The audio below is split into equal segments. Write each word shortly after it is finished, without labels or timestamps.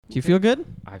Do you feel good?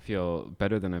 I feel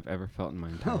better than I've ever felt in my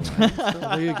entire life. So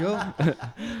there you go.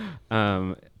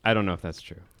 I don't know if that's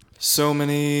true. So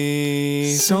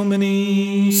many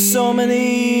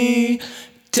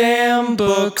damn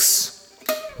books.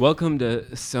 Welcome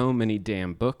to So Many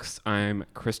Damn Books. I'm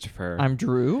Christopher. I'm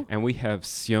Drew. And we have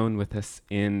Sion with us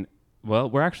in... Well,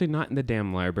 we're actually not in the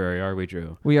damn library, are we,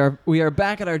 Drew? We are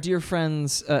back at our dear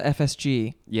friends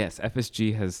FSG. Yes,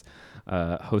 FSG has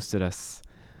hosted us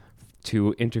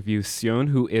to interview Sion,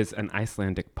 who is an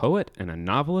Icelandic poet and a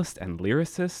novelist and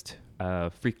lyricist.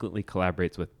 Frequently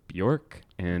collaborates with Björk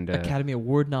and Academy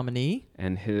Award nominee.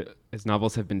 And his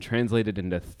novels have been translated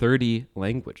into 30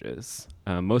 languages.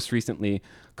 Most recently,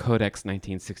 Codex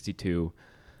 1962,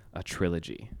 a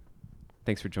trilogy.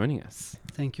 Thanks for joining us.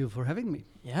 Thank you for having me.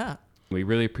 Yeah. We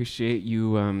really appreciate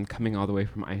you coming all the way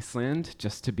from Iceland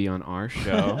just to be on our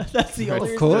show. That's the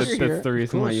only Of course. reason you're here. That's the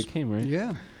reason why you came, right?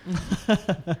 Yeah.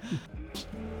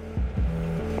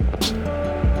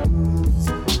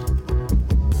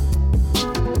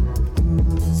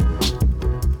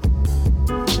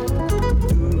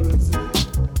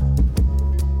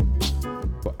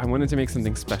 I wanted to make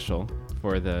something special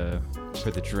for the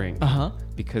drink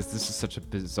because this is such a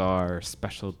bizarre,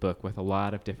 special book with a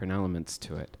lot of different elements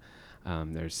to it.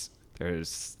 There's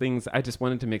things. I just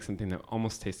wanted to make something that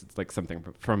almost tasted like something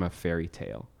from a fairy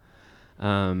tale.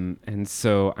 And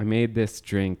so I made this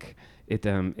drink.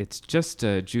 It's just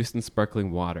juice and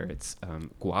sparkling water. It's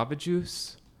guava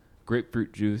juice,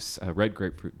 grapefruit juice, red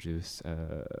grapefruit juice,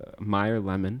 Meyer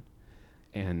lemon,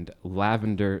 and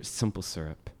lavender simple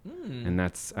syrup. And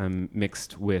that's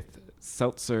mixed with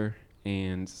seltzer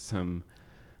and some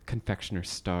confectioner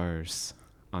stars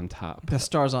on top. The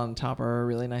stars on top are a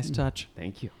really nice touch.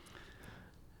 Thank you.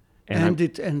 And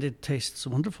it tastes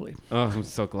wonderfully. Oh, I'm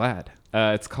so glad.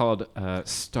 It's called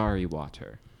Starry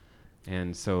Water.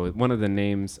 And so one of the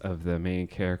names of the main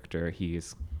character, he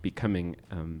is becoming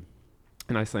an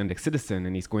Icelandic citizen,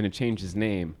 and he's going to change his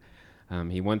name.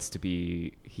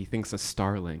 He thinks a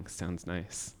starling sounds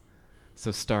nice.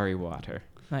 So Starry Water.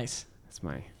 Nice. That's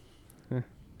my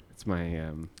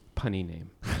punny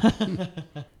name.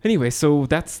 Anyway, so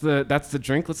that's the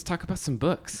drink. Let's talk about some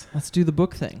books. Let's do the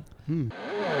book thing.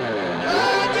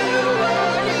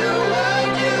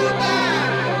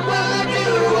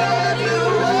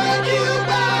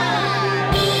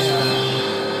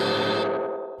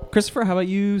 Christopher, how about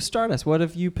you start us? What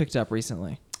have you picked up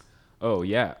recently? Oh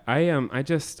yeah, I'm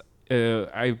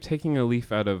taking a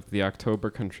leaf out of the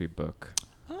October Country book.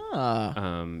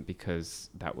 Because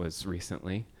that was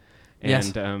recently,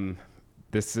 and Yes.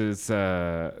 This is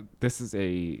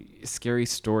a scary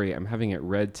story. I'm having it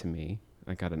read to me.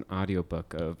 I got an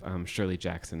audiobook of Shirley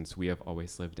Jackson's "We Have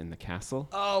Always Lived in the Castle."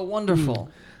 Oh, wonderful.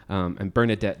 And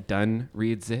Bernadette Dunn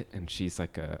reads it, and she's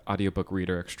like a audiobook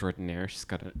reader extraordinaire. She's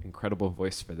got an incredible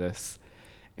voice for this,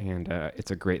 and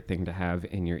it's a great thing to have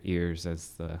in your ears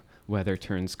as the weather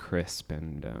turns crisp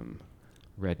and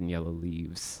red and yellow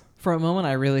leaves. For a moment,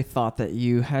 I really thought that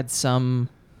you had some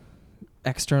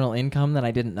external income that I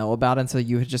didn't know about, and so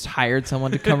you had just hired someone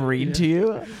to come read to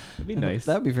you. That'd be nice.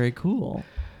 That'd be very cool.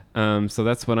 So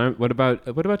that's what I'm. What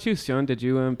about you, Sion? Did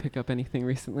you pick up anything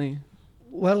recently?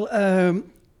 Well,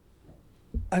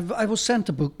 I was sent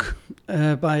a book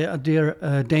by a dear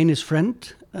Danish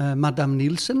friend, Madame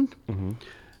Nielsen.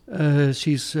 Mm-hmm.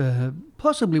 She's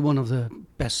possibly one of the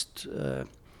best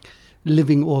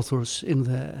living authors in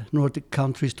the Nordic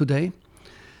countries today.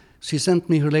 She sent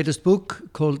me her latest book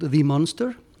called The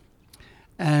Monster,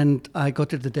 and I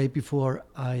got it the day before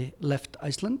I left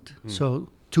Iceland, so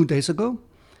 2 days ago,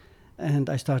 and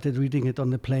I started reading it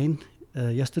on the plane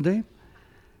yesterday.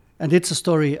 And it's a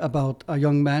story about a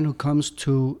young man who comes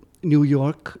to New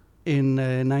York in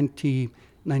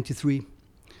 1993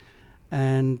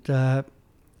 and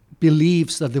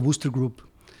believes that the Wooster Group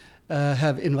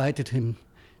have invited him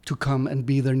to come and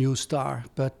be their new star,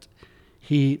 but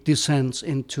he descends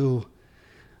into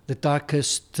the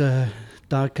darkest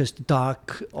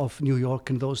dark of New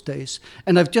York in those days.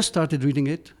 And I've just started reading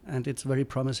it, and it's very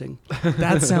promising.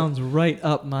 That sounds right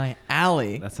up my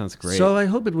alley. That sounds great. So I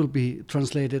hope it will be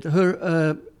translated.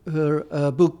 Her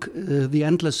book, The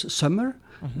Endless Summer,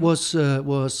 was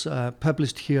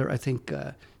published here, I think,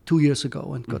 2 years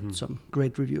ago, and got some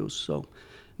great reviews. So,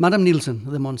 Madame Nielsen,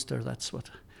 The Monster, that's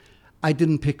what I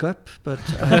didn't pick up, but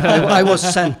I was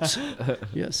sent.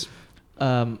 Yes.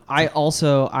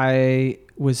 I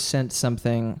was sent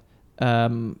something.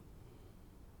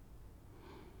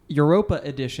 Europa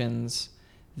Editions,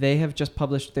 they have just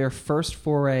published their first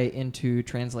foray into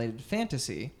translated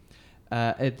fantasy.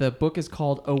 The book is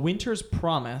called A Winter's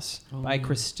Promise by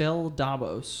Christelle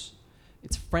Dabos.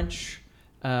 It's French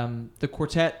The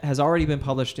quartet has already been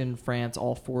published in France,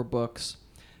 all 4 books.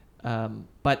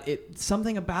 But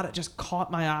something about it just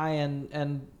caught my eye,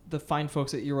 and the fine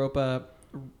folks at Europa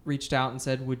reached out and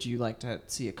said, would you like to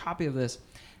see a copy of this?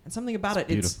 And something about it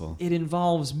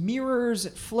involves mirrors,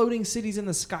 floating cities in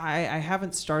the sky. I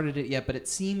haven't started it yet, but it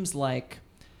seems like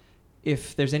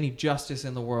if there's any justice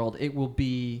in the world, it will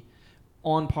be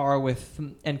on par with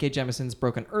N.K. Jemisin's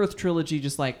Broken Earth trilogy,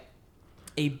 just like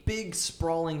a big,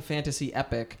 sprawling fantasy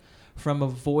epic from a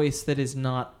voice that is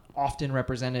not often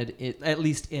represented, at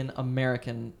least in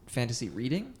American fantasy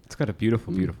reading. It's got a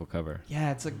beautiful, beautiful cover.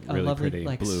 Yeah, it's like really a lovely pretty,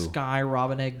 like blue. sky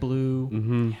robin egg blue.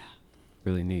 Mm-hmm. Yeah.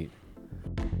 Really neat.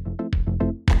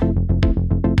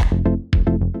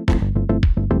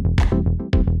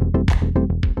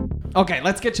 Okay,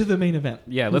 let's get to the main event.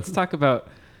 Yeah, let's talk about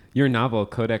your novel,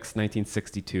 Codex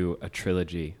 1962, a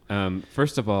trilogy.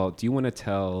 First of all, do you want to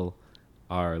tell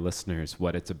our listeners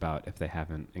what it's about if they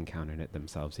haven't encountered it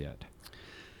themselves yet?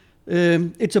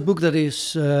 It's a book that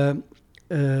is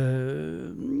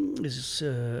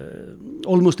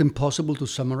almost impossible to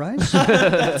summarize.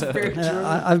 That's very true.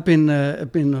 I've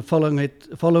been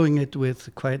following it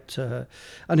with quite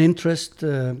an interest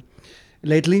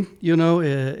lately,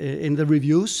 in the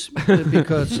reviews,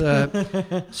 because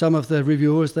some of the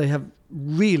reviewers, they have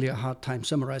really a hard time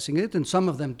summarizing it, and some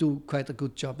of them do quite a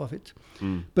good job of it.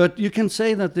 But you can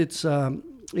say that it's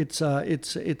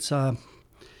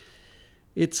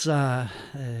a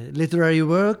literary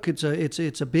work.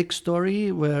 It's a big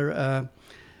story where a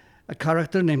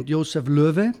character named Josef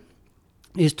Löwe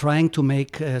is trying to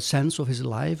make sense of his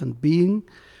life and being,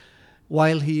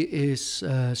 while he is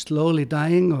slowly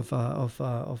dying of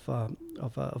a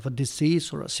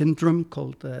disease or a syndrome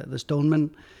called the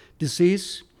Stoneman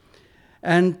disease,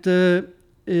 and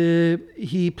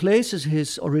he places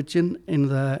his origin in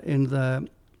the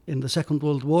Second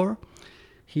World War.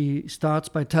 He starts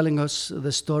by telling us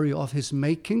the story of his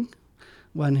making,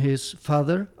 when his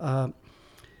father, a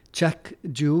Czech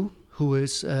Jew who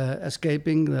is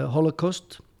escaping the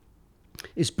Holocaust,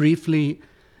 is briefly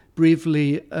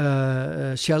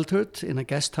sheltered in a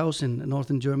guest house in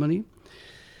northern Germany,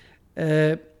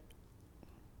 and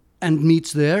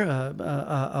meets there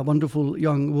a wonderful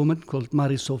young woman called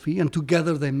Marie-Sophie, and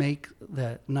together they make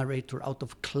the narrator out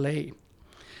of clay.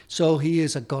 So he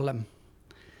is a golem.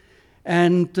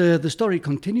 And the story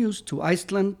continues to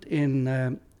Iceland in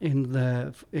the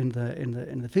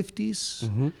 50s,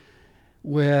 Mm-hmm.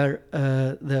 where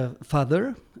the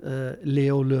father,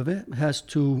 Leo Löwe, has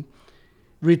to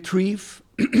retrieve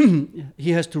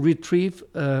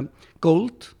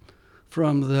gold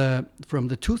from the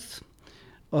tooth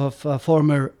of a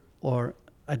former, or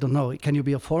I don't know, can you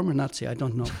be a former Nazi? I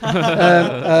don't know.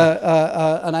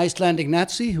 An Icelandic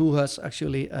Nazi who has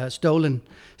actually stolen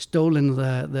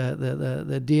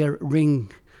the dear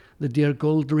ring, the dear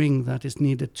gold ring that is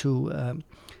needed to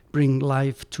bring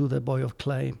life to the boy of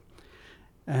clay.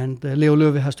 And Leo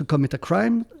Löwe has to commit a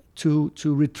crime to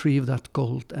retrieve that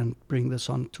gold and bring the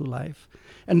son to life.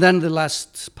 And then the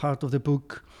last part of the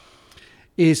book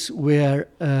is where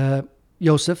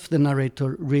Josef, the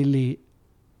narrator, really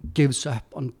gives up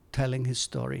on telling his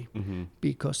story, Mm-hmm.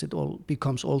 because it all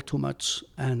becomes all too much.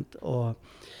 And how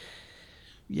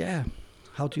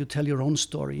do you tell your own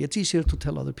story? It's easier to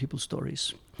tell other people's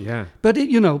stories. Yeah. But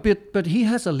but he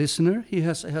has a listener. He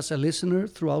has a listener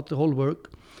throughout the whole work,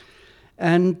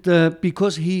 and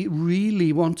because he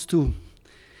really wants to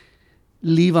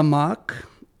leave a mark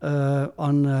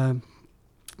on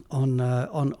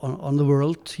the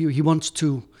world, he wants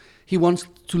to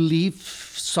leave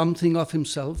something of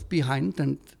himself behind,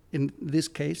 and in this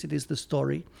case, it is the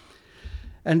story.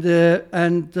 And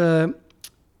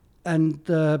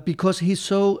because he's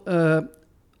so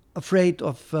afraid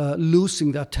of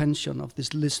losing the attention of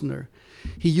this listener,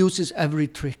 he uses every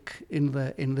trick in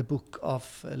the book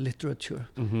of literature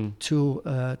Mm-hmm.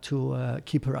 to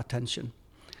keep her attention.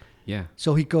 Yeah.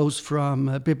 So he goes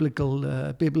from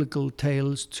biblical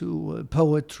tales to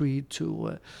poetry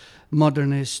to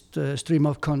modernist stream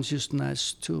of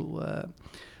consciousness to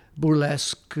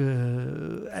burlesque,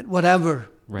 whatever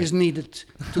Right. is needed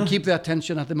to keep the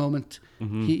attention at the moment.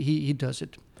 Mm-hmm. He does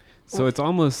it. So it's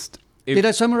almost. Did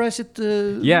I summarize it?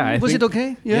 Yeah, was think- it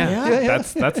okay? Yeah.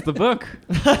 That's the book.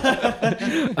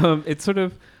 It's sort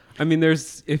of. I mean,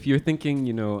 there's if you're thinking,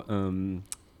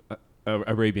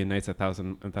 Arabian Nights,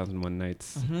 1001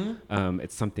 Nights. Mm-hmm.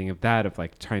 It's something of that, of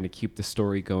like trying to keep the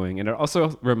story going, and it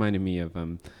also reminded me of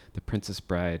the Princess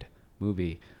Bride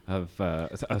movie, of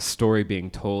a story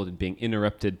being told and being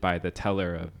interrupted by the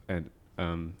teller and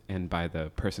by the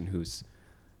person who's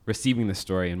receiving the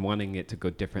story and wanting it to go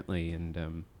differently,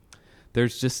 and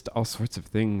there's just all sorts of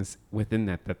things within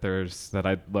that that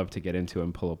I'd love to get into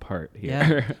and pull apart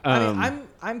here. Yeah. I mean,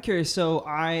 I'm curious. So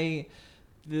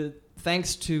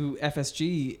thanks to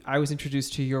FSG, I was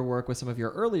introduced to your work with some of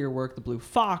your earlier work, The Blue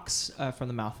Fox, From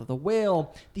the Mouth of the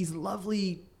Whale. These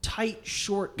lovely, tight,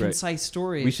 short, concise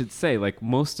stories. We should say, like,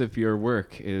 most of your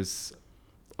work is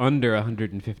under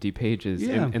 150 pages,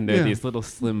 and they're these little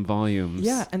slim volumes.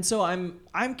 Yeah, and so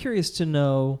I'm curious to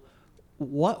know,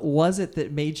 what was it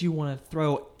that made you want to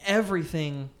throw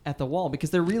everything at the wall? Because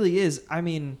there really is, I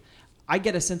mean, I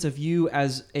get a sense of you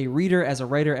as a reader, as a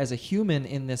writer, as a human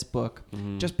in this book,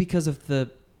 just because of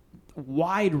the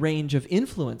wide range of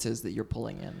influences that you're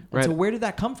pulling in. And so where did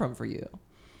that come from for you?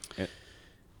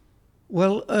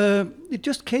 Well, it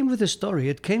just came with a story.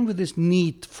 It came with this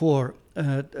need for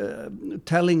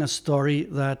telling a story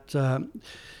that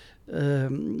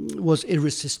was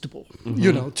irresistible,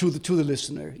 to the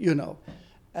listener,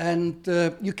 and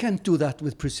you can't do that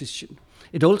with precision.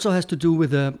 It also has to do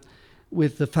with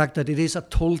the fact that it is a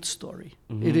told story.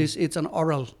 It's an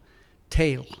oral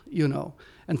tale,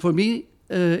 and for me,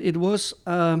 it was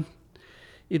a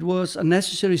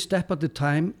necessary step at the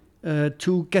time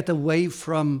to get away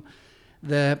from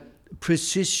the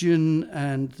precision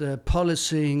and the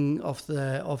policing of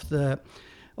the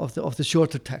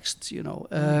shorter texts.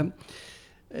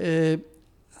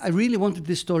 I really wanted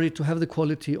this story to have the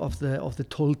quality of the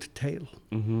told tale,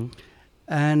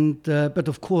 but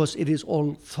of course it is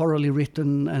all thoroughly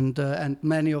written, and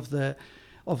many of the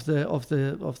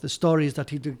stories that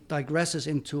he digresses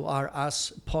into are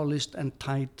as polished and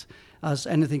tight as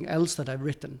anything else that I've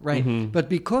written. Right. But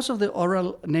because of the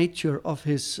oral nature of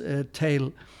his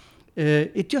tale,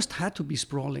 it just had to be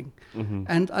sprawling.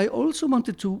 And I also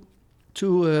wanted to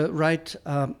write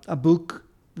a book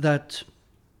that,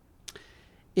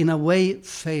 in a way,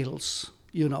 fails.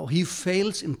 He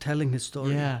fails in telling his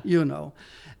story.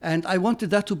 And I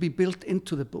wanted that to be built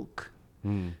into the book.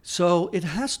 So it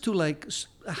has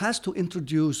to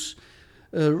introduce.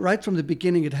 Right from the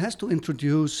beginning, it has to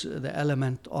introduce the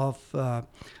element of a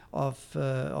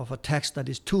text that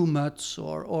is too much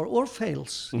or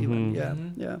fails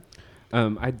even.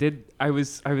 I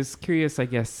was curious, I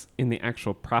guess, in the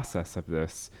actual process of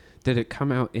this. Did it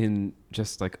come out in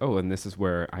just like, oh, and this is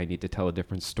where I need to tell a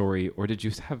different story, or did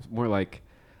you have more like?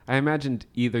 I imagined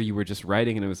either you were just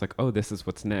writing and it was like, oh, this is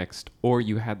what's next, or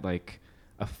you had like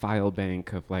a file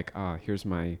bank of like, here's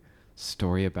my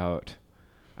story about,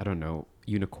 I don't know,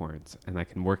 unicorns, and I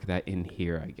can work that in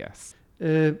here, I guess.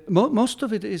 Most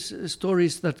of it is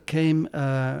stories that came,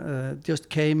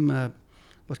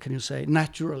 what can you say,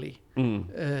 naturally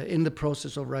in the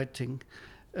process of writing,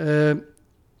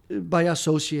 by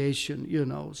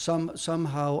association.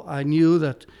 Somehow I knew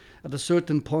that at a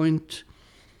certain point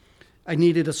I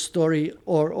needed a story,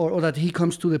 or that he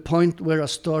comes to the point where a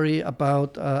story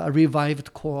about a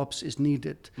revived corpse is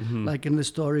needed, like in the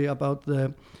story about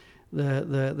the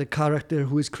character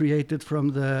who is created from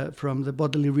the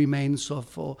bodily remains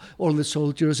of all the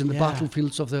soldiers in the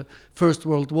battlefields of the First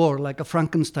World War, like a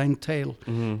Frankenstein tale.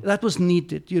 That was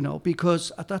needed,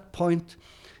 because at that point,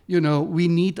 we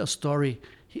need a story.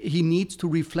 He needs to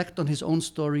reflect on his own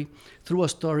story through a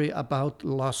story about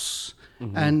loss,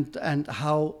 and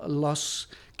how loss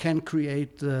can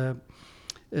create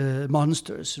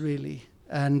monsters, really,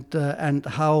 and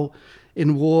how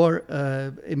in war,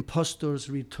 impostors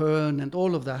return and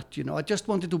all of that. I just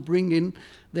wanted to bring in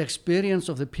the experience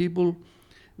of the people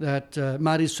that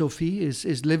Marie-Sophie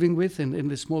is living with in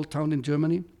this small town in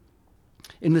Germany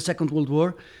in the Second World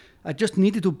War. I just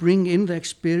needed to bring in the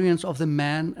experience of the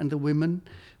men and the women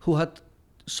who had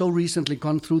so recently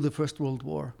gone through the First World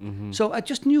War. So I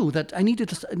just knew that I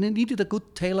needed a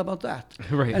good tale about that.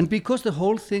 Right. And because the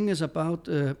whole thing is about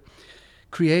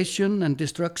creation and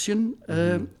destruction,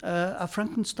 a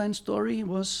Frankenstein story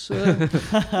was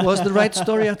the right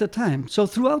story at the time. So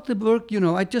throughout the work,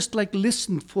 I just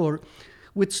listened for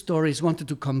which stories wanted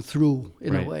to come through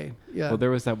in a way. Yeah. Well, there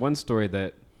was that one story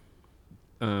that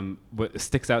what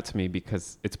sticks out to me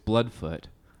because it's Bloodfoot,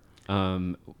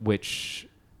 which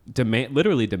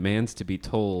literally demands to be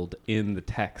told in the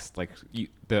text. Like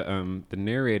the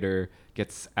narrator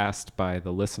gets asked by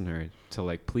the listener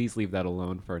to please leave that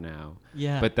alone for now.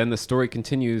 Yeah. But then the story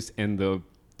continues and the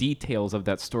details of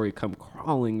that story come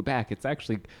crawling back. It's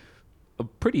actually a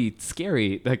pretty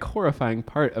scary, horrifying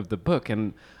part of the book.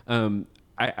 And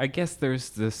I guess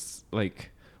there's this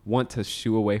want to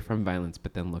shoo away from violence,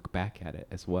 but then look back at it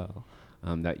as well,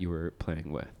 that you were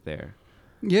playing with there.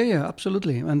 Yeah,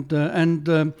 absolutely. And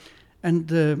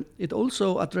it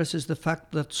also addresses the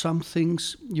fact that some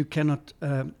things you cannot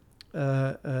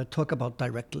talk about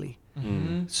directly.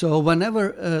 Mm-hmm. So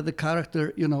whenever the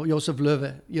character, Josef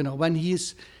Löwe,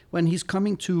 when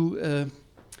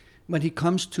he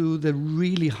comes to the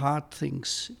really hard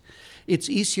things, it's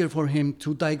easier for him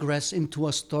to digress into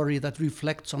a story that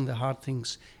reflects on the hard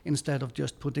things instead of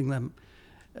just putting them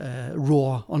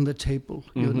raw on the table,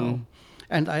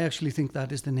 And I actually think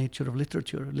that is the nature of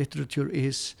literature. Literature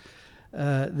is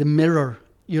the mirror.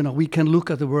 We can look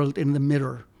at the world in the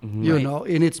mirror,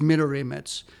 in its mirror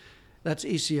image. That's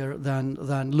easier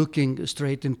than looking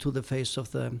straight into the face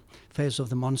of the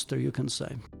monster, you can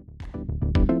say.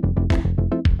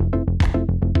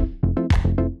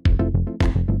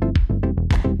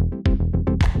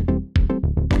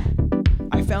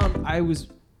 I was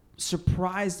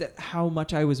surprised at how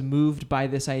much I was moved by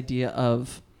this idea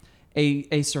of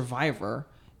a survivor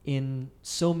in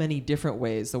so many different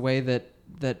ways. The way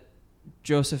that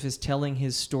Joseph is telling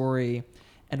his story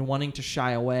and wanting to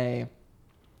shy away.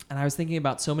 And I was thinking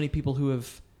about so many people who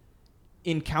have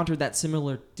encountered that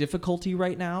similar difficulty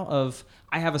right now of,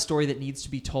 I have a story that needs to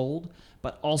be told,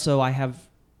 but also I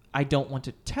don't want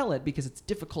to tell it because it's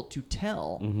difficult to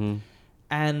tell. Mm-hmm.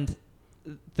 And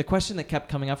the question that kept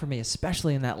coming up for me,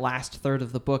 especially in that last third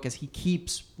of the book, is he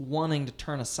keeps wanting to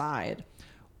turn aside.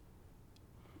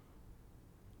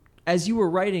 As you were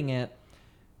writing it,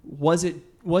 was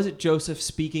it Joseph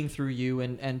speaking through you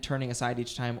and turning aside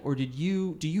each time, or do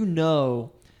you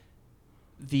know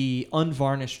the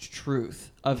unvarnished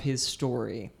truth of his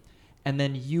story, and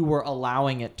then you were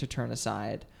allowing it to turn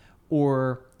aside,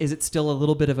 or is it still a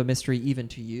little bit of a mystery even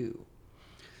to you?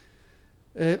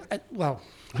 As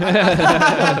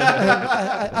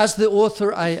the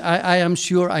author, I am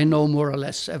sure I know more or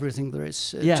less everything there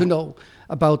is to know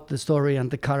about the story and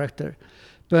the character.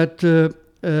 But in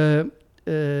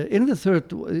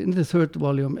the third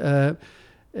volume,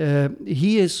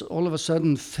 he is all of a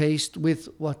sudden faced with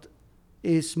what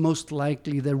is most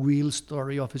likely the real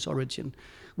story of his origin,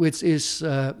 which is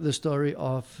the story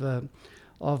of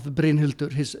Brynhildur,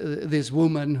 this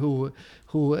woman who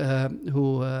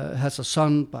has a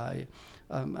son by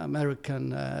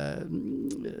American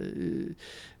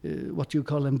what do you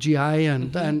call them, GI,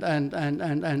 and then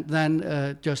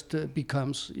just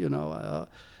becomes a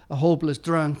hopeless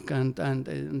drunk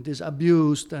and is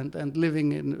abused and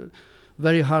living in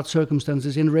very hard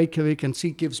circumstances in Reykjavik, and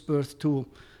she gives birth to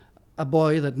a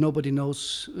boy that nobody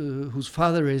knows whose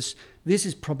father is. This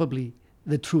is probably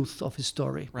the truth of his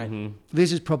story. Right. Mm-hmm.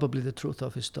 This is probably the truth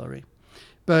of his story.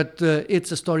 But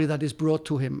it's a story that is brought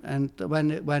to him, and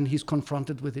when he's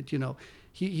confronted with it,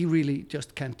 he really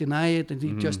just can't deny it, and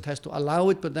he just has to allow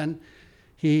it. But then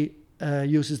he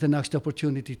uses the next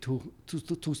opportunity to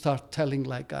start telling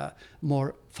like a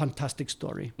more fantastic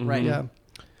story. Mm-hmm. Right. Yeah.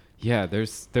 Yeah.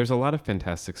 There's a lot of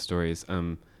fantastic stories,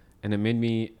 and it made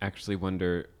me actually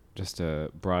wonder, just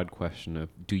a broad question of,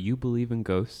 do you believe in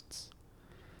ghosts?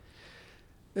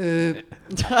 There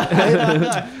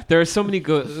are so many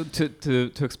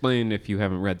to explain if you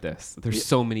haven't read this. There's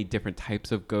so many different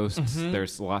types of ghosts. Mm-hmm.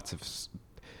 There's lots of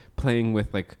playing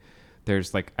with, like,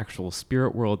 there's like actual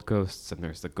spirit world ghosts, and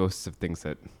there's the ghosts of things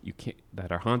that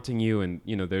that are haunting you, and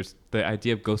there's the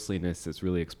idea of ghostliness is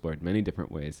really explored in many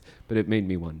different ways. But it made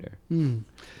me wonder.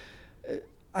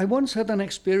 I once had an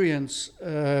experience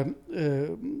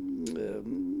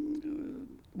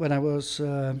when I was,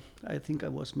 I think I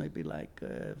was maybe like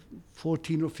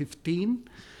 14 or 15,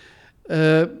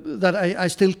 that I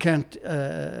still can't,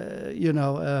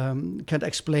 can't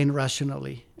explain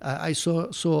rationally. I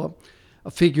saw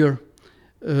a figure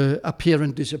appear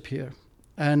and disappear,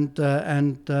 and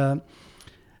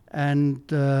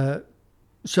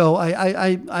so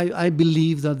I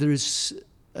believe that there is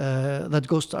that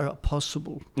ghosts are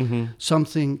possible. Mm-hmm.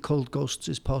 Something called ghosts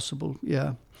is possible.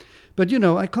 Yeah. But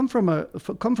I come from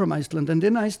Iceland, and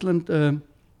in Iceland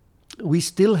we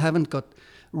still haven't got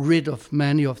rid of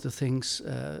many of the things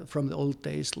from the old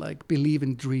days, like believe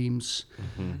in dreams,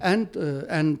 and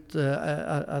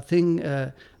a thing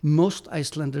most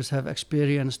Icelanders have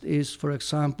experienced is, for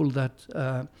example, that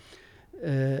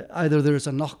either there is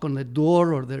a knock on the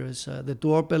door, or there is the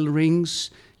doorbell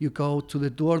rings. You go to the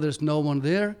door, there's no one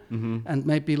there, and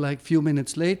maybe like a few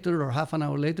minutes later or half an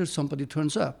hour later, somebody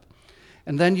turns up.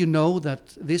 And then you know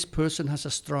that this person has a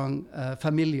strong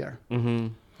familiar,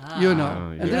 and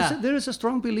there is a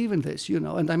strong belief in this,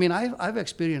 and I mean, I've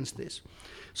experienced this.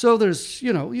 So there's,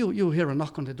 you hear a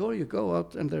knock on the door, you go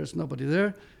out and there's nobody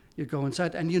there, you go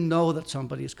inside and you know that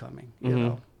somebody is coming,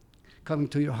 coming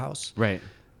to your house. Right.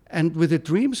 And with the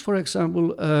dreams, for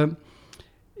example,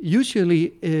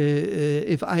 usually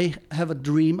if I have a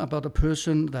dream about a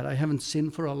person that I haven't seen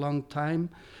for a long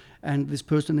time, and this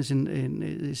person is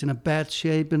in a bad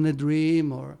shape in the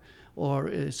dream, or or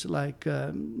is like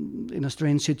in a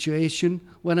strange situation.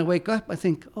 When I wake up, I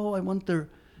think, oh, I wonder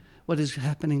what is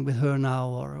happening with her now,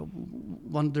 or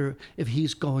wonder if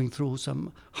he's going through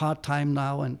some hard time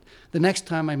now. And the next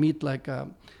time I meet like a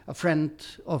friend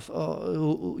of,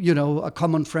 a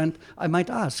common friend, I might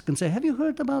ask and say, have you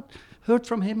heard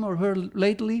from him or her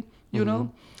lately? You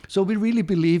know? So we really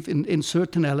believe in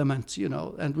certain elements,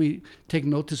 and we take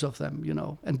notice of them,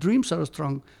 and dreams are a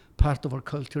strong part of our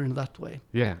culture in that way.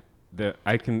 Yeah.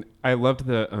 I loved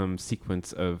the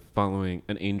sequence of following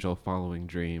an angel following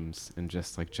dreams and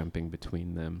just like jumping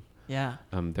between them. Yeah.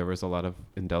 There was a lot of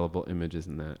indelible images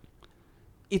in that.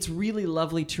 It's really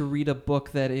lovely to read a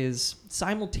book that is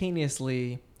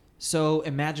simultaneously so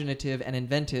imaginative and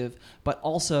inventive, but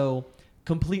also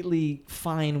completely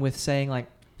fine with saying like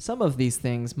some of these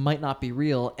things might not be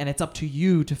real, and it's up to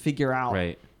you to figure out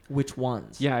which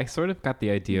ones. Yeah, I sort of got the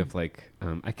idea of like,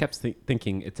 I kept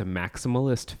thinking it's a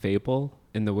maximalist fable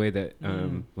in the way that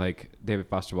like David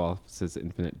Foster Wallace's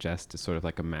Infinite Jest is sort of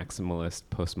like a maximalist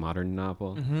postmodern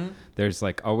novel. There's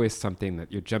like always something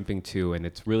that you're jumping to, and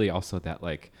it's really also that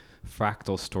like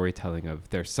fractal storytelling of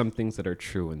there's some things that are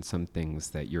true and some things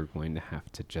that you're going to have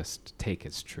to just take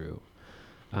as true.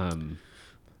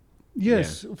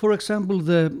 Yes, for example,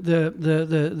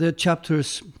 the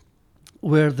chapters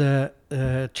where the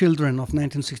children of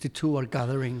 1962 are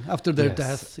gathering after their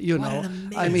death,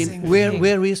 I mean,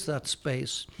 where is that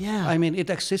space? Yeah. I mean, it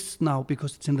exists now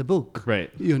because it's in the book.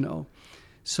 Right.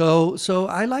 So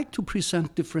I like to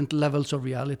present different levels of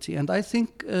reality, and I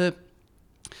think that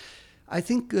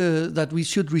we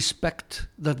should respect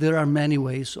that there are many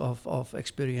ways of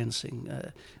experiencing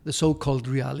the so-called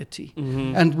reality,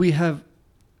 and we have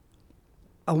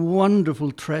a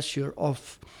wonderful treasure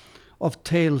of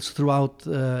tales throughout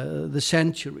the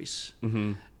centuries,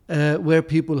 where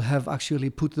people have actually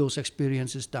put those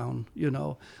experiences down,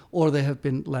 or they have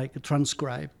been like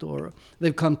transcribed, or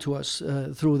they've come to us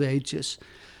through the ages.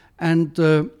 And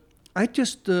I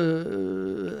just,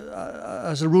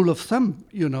 as a rule of thumb,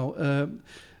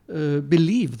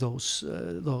 believe those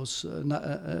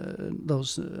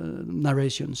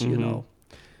narrations,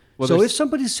 Well, so if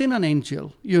somebody's seen an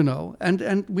angel,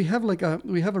 and we have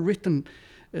a written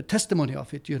testimony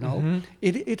of it,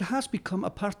 it has become a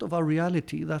part of our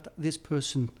reality that this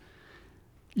person,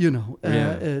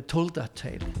 told that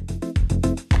tale.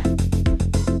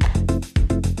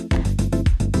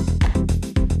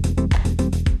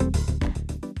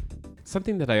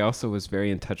 Something that I also was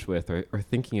very in touch with or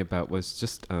thinking about was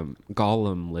just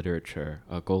golem literature,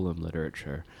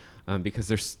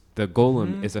 because the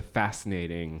golem is a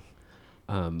fascinating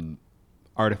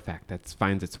artifact that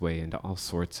finds its way into all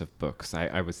sorts of books.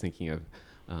 I was thinking of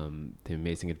The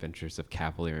Amazing Adventures of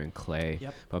Cavalier and Clay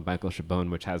by Michael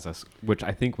Chabon, which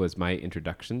I think was my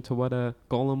introduction to what a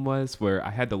golem was, where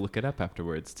I had to look it up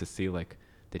afterwards to see, like,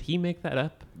 did he make that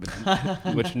up?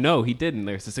 Which, no, he didn't.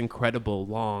 There's this incredible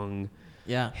long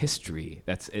history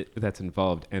that's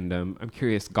involved. And I'm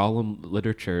curious, golem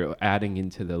literature, adding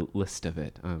into the list of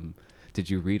it, did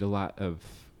you read a lot of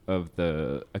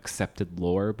the accepted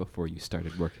lore before you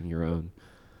started working your own?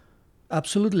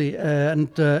 Absolutely,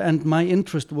 and my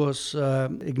interest was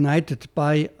ignited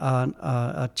by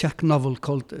a Czech novel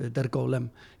called Der Golem.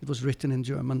 It was written in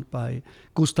German by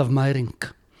Gustav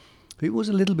Meyrink. He was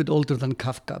a little bit older than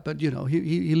Kafka, but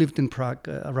he lived in Prague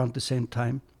around the same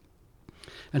time,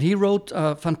 and he wrote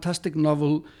a fantastic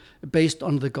novel based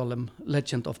on the Golem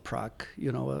legend of Prague,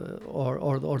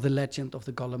 or the legend of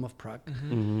the Golem of Prague.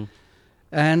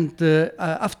 And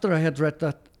after I had read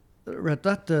that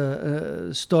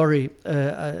story,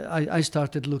 I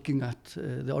started looking at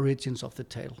the origins of the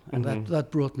tale, and that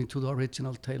brought me to the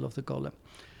original tale of the Golem.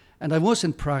 And I was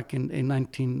in Prague in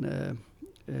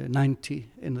 1990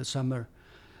 in the summer,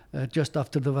 just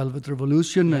after the Velvet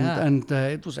Revolution, and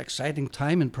it was an exciting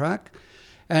time in Prague.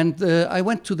 And I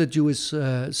went to the Jewish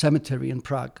cemetery in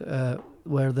Prague,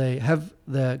 where they have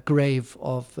the grave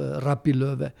of Rabbi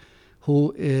Löwe,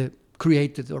 who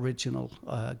created the original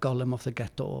golem of the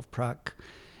ghetto of Prague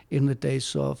in the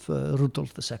days of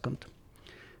Rudolf II.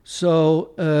 So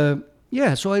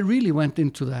so I really went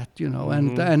into that,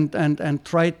 and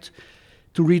tried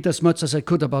to read as much as I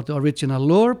could about the original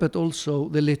lore, but also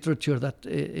the literature that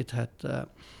it had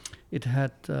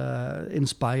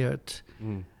inspired.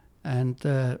 And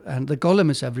the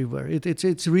golem is everywhere.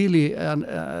 It's really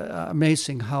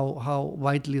amazing how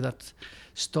widely that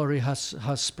story has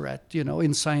spread,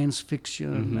 in science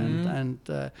fiction and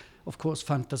of course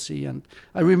fantasy. And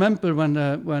I remember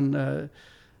when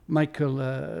Michael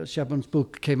Chabon's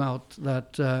book came out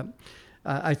that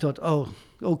I thought, oh,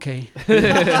 okay,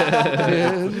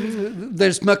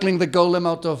 they're smuggling the golem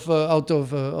out of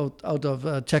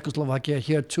Czechoslovakia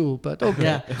here too. But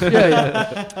okay,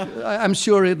 I'm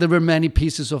sure there were many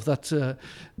pieces of that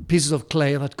pieces of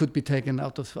clay that could be taken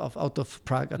out of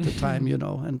Prague at the time, you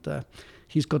know. And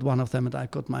he's got one of them, and I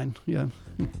got mine. Yeah.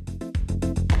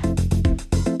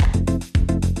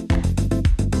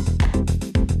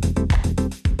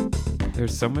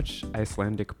 There's so much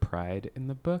Icelandic pride in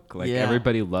the book. Like Yeah.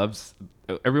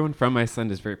 everyone from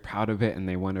Iceland is very proud of it, and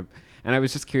they want to. And I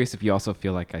was just curious if you also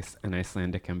feel like an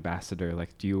Icelandic ambassador.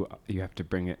 Like, do you have to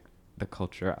bring the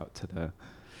culture out to the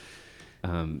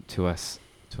to us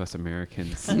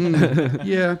Americans?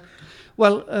 Yeah.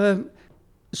 Well,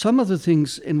 some of the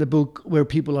things in the book where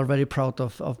people are very proud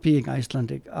of being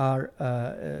Icelandic are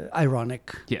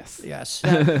ironic. Yes. Yes.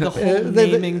 The whole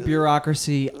naming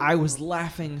bureaucracy, I was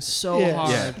laughing so Yes.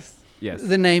 hard. Yes.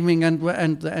 The naming and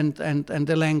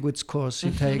the language course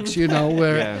he takes, you know,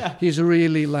 where he's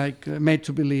really like made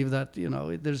to believe that, you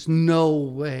know, there's no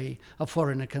way a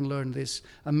foreigner can learn this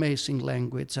amazing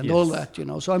language and all that, you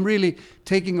know. So I'm really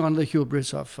taking on the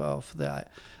hubris of the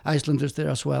Icelanders there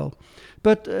as well.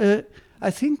 But I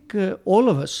think all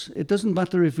of us, it doesn't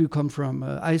matter if you come from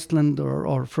Iceland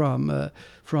or from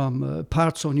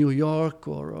parts of New York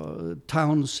or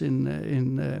towns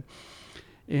in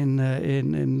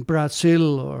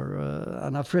Brazil or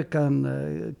an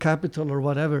African capital or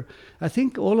whatever. I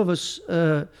think all of us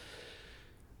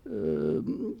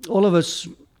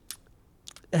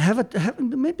have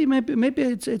maybe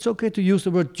it's okay to use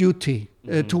the word duty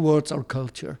towards our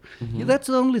culture. Yeah, that's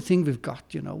the only thing we've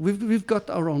got, you know. We've got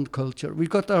our own culture. We've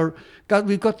got the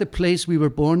place we were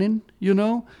born in, you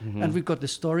know, and we've got the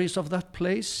stories of that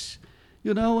place,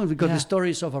 you know, and we've got the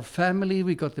stories of our family.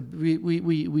 We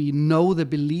know the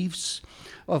beliefs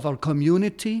of our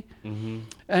community,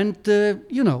 and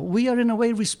you know, we are in a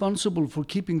way responsible for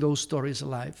keeping those stories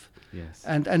alive,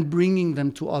 and bringing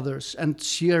them to others and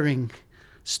sharing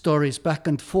stories back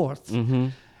and forth,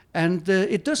 and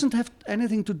it doesn't have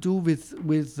anything to do with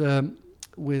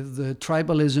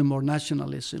tribalism or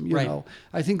nationalism. You know,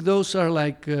 I think those are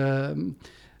like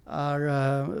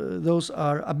those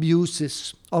are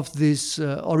abuses of this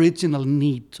original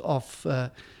need of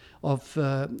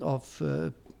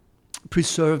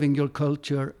preserving your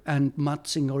culture and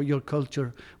matching your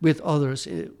culture with others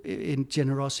in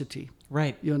generosity.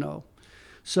 Right. You know.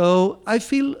 So I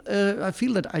feel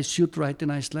that I should write in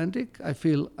Icelandic. I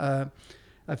feel I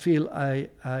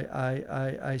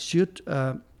should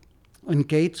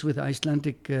engage with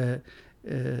Icelandic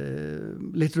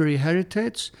literary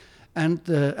heritage and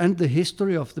the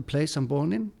history of the place I'm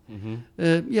born in.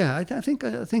 I think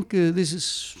this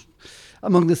is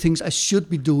among the things I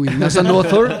should be doing as an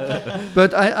author.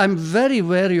 But I'm very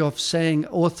wary of saying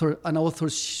an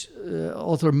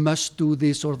author must do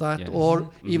this or that, or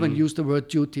even use the word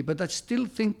duty. But I still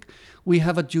think we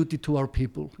have a duty to our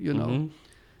people. You know,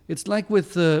 it's like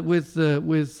with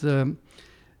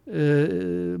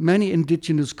many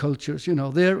indigenous cultures. You know,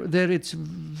 there it's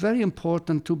very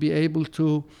important to be able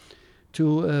to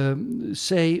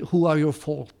say who are your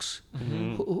folks,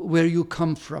 where you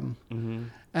come from.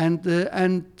 And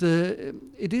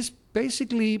it is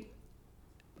basically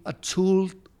a tool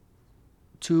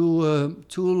to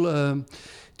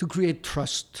create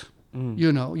trust.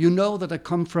 You know that I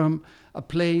come from a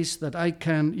place that I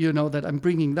can, you know, that I'm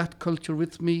bringing that culture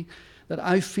with me, that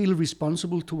I feel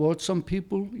responsible towards some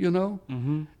people, you know,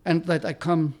 and that I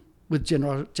come with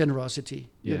generosity.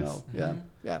 You know,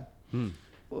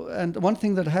 And one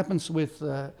thing that happens with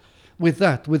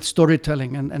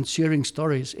storytelling and sharing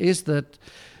stories is that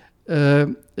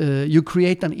you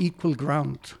create an equal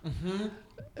ground,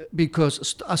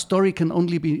 because a story can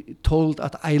only be told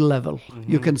at eye level,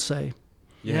 you can say.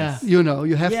 Yes. You know,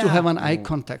 you have to have an eye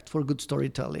contact for good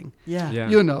storytelling.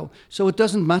 You know, so it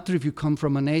doesn't matter if you come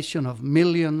from a nation of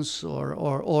millions or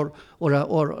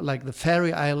like the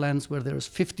Faroe Islands where there's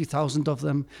 50,000 of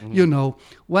them. You know,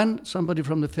 when somebody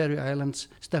from the Faroe Islands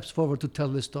steps forward to tell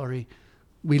the story,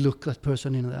 we look that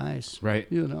person in the eyes. Right.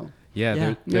 You know.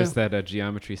 There's that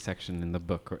geometry section in the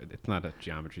book. Or it's not a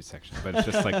geometry section, but it's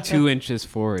just like 2 inches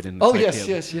forward. In the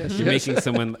yes. You're making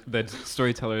someone, the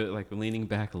storyteller, like leaning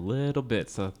back a little bit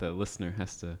so that the listener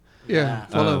has to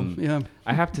follow.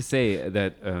 I have to say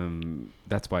that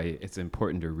that's why it's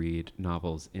important to read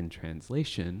novels in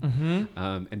translation.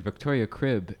 And Victoria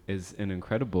Cribb is an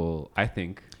incredible, I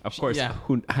think, of course,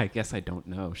 I guess I don't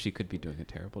know. She could be doing a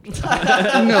terrible job.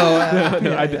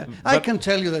 I can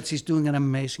tell you that she's doing an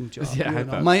amazing job. Yeah, you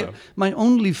know. My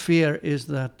only fear is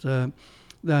that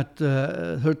that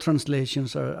her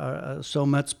translations are so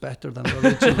much better than the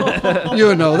original.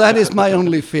 You know, that is my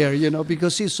only fear, you know,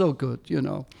 because she's so good, you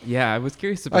know. Yeah, I was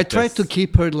curious about I tried this. to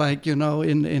keep her, like, you know,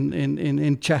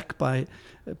 in check by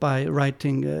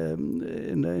writing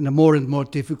in a more and more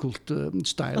difficult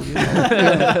style, you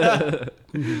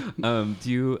know.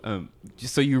 Do you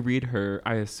so you read her?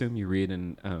 I assume you read,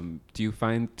 and do you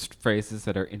find phrases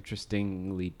that are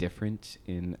interestingly different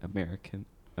in American,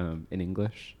 in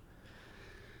English?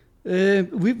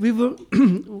 We were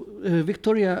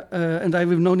Victoria and I.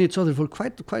 We've known each other for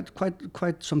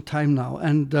quite some time now,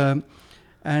 and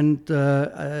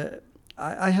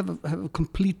I have a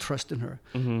complete trust in her.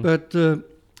 Mm-hmm. But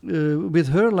with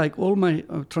her, like all my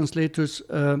translators,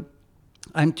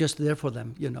 I'm just there for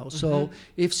them, you know. So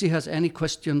if she has any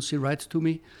questions, she writes to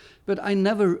me. But I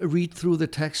never read through the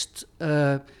text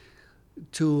to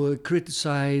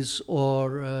criticize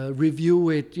or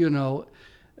review it, you know,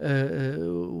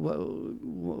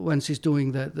 when she's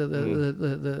doing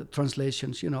the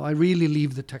translations. You know, I really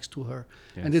leave the text to her.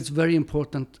 Yes. And it's very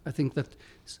important, I think, that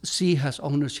she has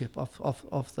ownership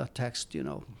of that text, you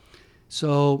know.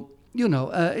 So, you know,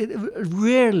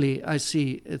 rarely I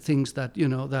see things that, you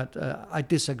know, that I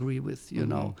disagree with, you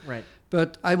know. Right.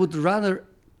 But I would rather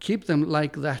keep them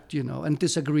like that, you know, and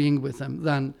disagreeing with them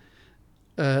than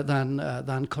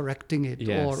correcting it.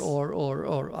 Yes.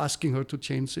 or asking her to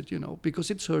change it, you know,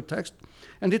 because it's her text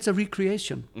and it's a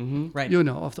recreation, Right. you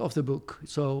know, of the book.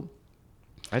 So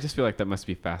I just feel like that must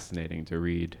be fascinating to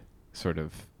read, sort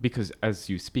of, because as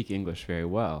you speak English very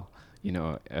well, you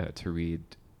know, to read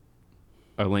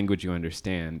a language you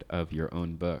understand of your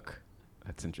own book.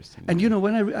 That's interesting. and you know,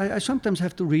 when I sometimes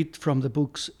have to read from the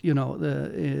books, you know,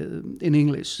 in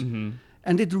English. Mm-hmm.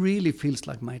 And it really feels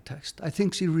like my text. I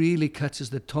think she really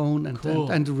catches the tone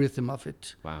and the rhythm of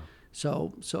it. Wow.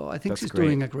 So I think That's she's great.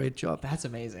 doing a great job. That's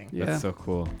amazing. Yeah. That's so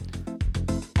cool.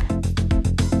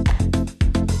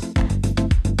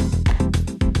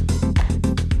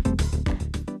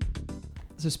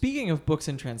 So speaking of books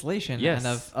in translation Yes.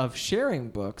 and of sharing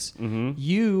books, Mm-hmm.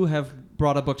 you have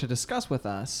brought a book to discuss with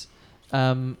us,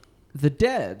 The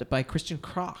Dead by Christian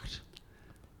Kracht.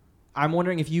 I'm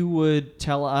wondering if you would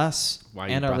tell us Why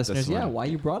you and our brought this listeners, one. why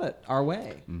you brought it our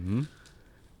way. Mm-hmm.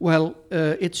 Well,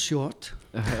 it's short.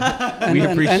 We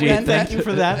appreciate that. Thank you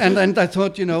for that. And I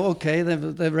thought, you know, okay,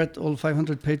 they've read all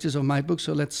 500 pages of my book,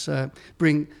 so let's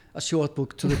bring a short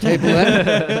book to the table.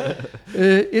 Then.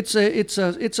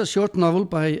 It's a short novel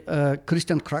by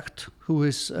Christian Kracht, who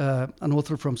is an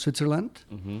author from Switzerland.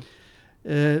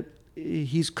 Mm-hmm.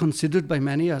 He's considered by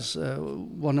many as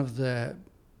one of the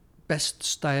best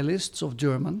stylists of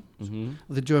German, Mm-hmm.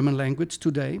 the German language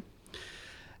today.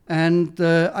 And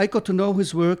I got to know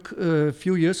his work a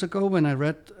few years ago when I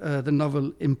read the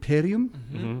novel Imperium,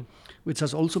 Mm-hmm. which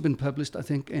has also been published, I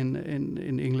think, in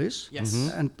English. Yes.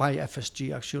 Mhm. And by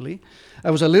FSG, actually. I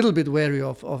was a little bit wary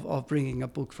of bringing a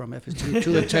book from FSG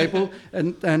to the table,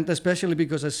 and especially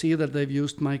because I see that they've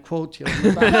used my quote here in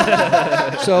the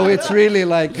back. So it's really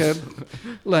like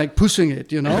pushing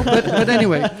it, you know. But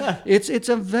anyway, it's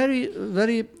a very,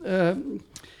 very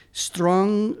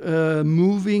strong,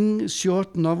 moving,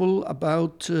 short novel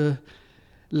about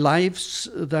lives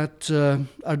that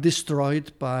are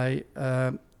destroyed by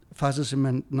fascism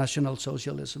and National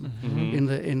Socialism Mhm.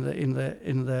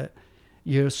 in the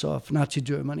years of Nazi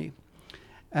Germany,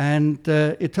 and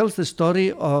it tells the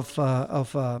story of a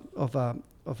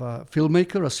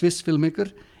filmmaker, a Swiss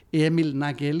filmmaker, Emil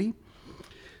Nageli,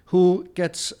 who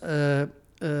gets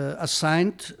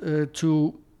assigned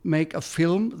to make a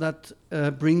film that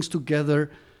brings together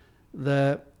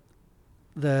the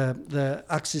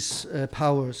Axis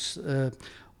powers.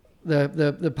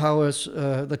 The powers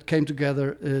that came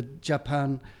together,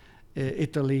 Japan,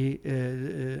 Italy,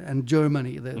 and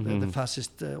Germany, the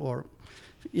fascist,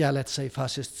 let's say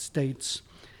fascist states,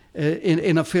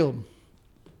 in a film.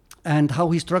 And how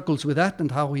he struggles with that,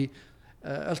 and how he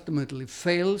ultimately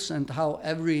fails, and how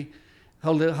the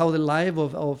life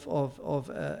of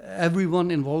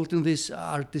everyone involved in this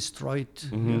are destroyed.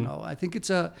 You know, I think it's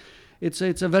a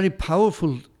very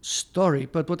powerful story.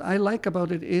 But what I like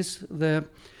about it is the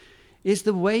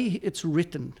way it's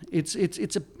written. It's a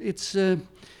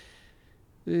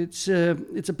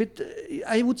bit,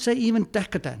 I would say, even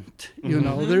decadent. You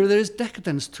know, there is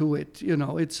decadence to it. You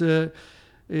know, it's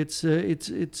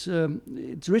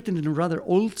written in a rather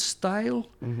old style.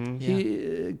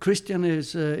 Mm-hmm. Christian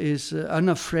is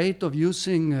unafraid of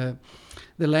using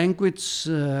the language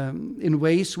in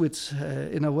ways which,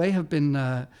 in a way, have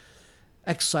been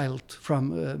exiled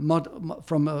from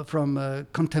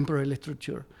contemporary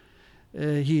literature.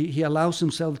 He allows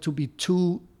himself to be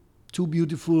too too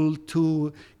beautiful,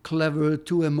 too clever,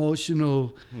 too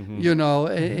emotional, you know,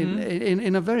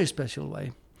 in a very special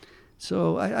way.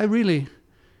 So I really,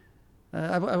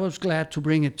 I was glad to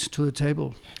bring it to the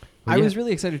table. I was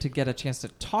really excited to get a chance to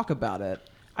talk about it.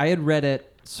 I had read it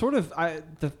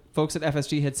the folks at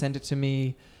FSG had sent it to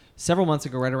me several months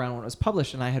ago, right around when it was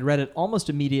published, and I had read it almost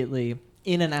immediately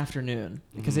in an afternoon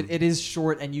because it is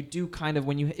short, and you do kind of,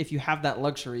 if you have that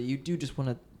luxury, you do just want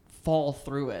to fall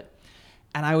through it.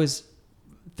 And I was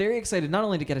very excited not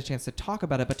only to get a chance to talk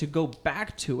about it, but to go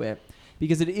back to it,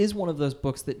 because it is one of those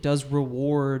books that does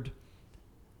reward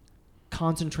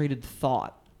concentrated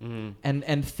thought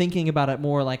and thinking about it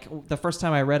more. Like the first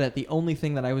time I read it, the only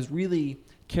thing that I was really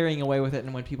carrying away with it,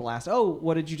 and when people asked, "Oh,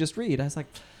 what did you just read?" I was like,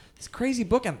 "This crazy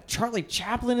book, and Charlie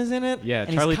Chaplin is in it. Yeah,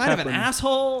 and Charlie he's kind Chaplin, of an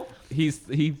asshole."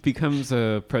 He becomes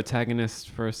a protagonist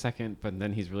for a second, but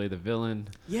then he's really the villain.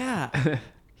 Yeah,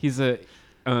 He's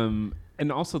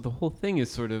and also the whole thing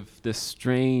is sort of this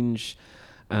strange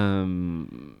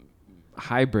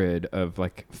hybrid of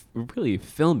like really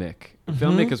filmic.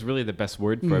 Filmic is really the best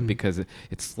word for it, because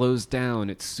it slows down,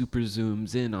 it super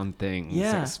zooms in on things,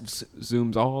 Yeah.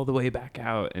 zooms all the way back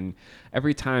out, and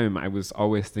every time I was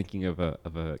always thinking of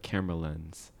a camera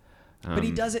lens. but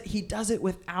he does it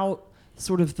without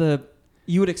sort of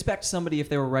you would expect somebody, if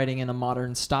they were writing in a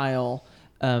modern style.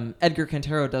 Edgar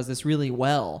Cantero does this really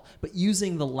well, but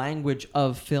using the language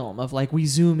of film, of like, we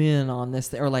zoom in on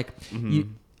this, or like,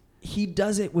 he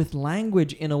does it with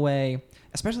language in a way,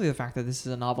 especially the fact that this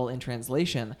is a novel in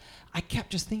translation. I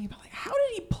kept just thinking about, like, how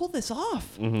did he pull this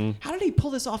off? How did he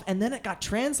pull this off? And then it got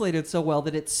translated so well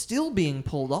that it's still being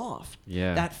pulled off.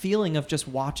 Yeah. That feeling of just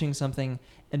watching something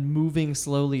and moving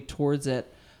slowly towards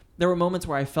it. There were moments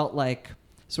where I felt like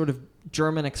sort of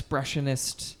German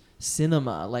expressionist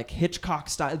cinema, like Hitchcock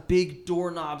style, big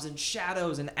doorknobs and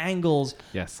shadows and angles.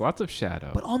 Yes, lots of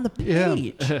shadow. But on the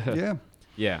page. Yeah.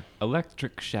 Yeah,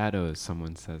 electric shadows,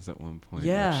 someone says at one point.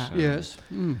 Yeah. Which, Yes.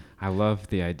 I love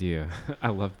the idea. I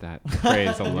love that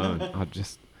phrase alone.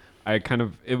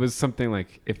 It was something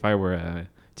like, if I were a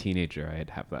teenager,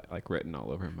 I'd have that like written all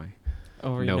over my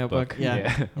Over your notebook.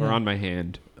 Yeah. Or on my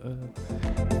hand.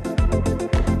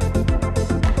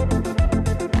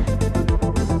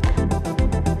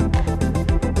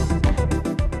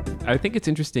 I think it's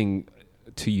interesting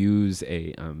to use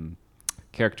a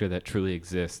character that truly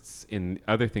exists in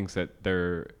other things that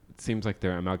it seems like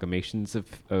they're amalgamations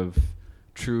of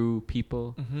true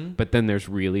people, but then there's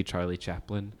really Charlie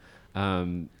Chaplin.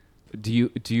 What do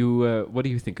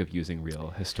you think of using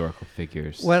real historical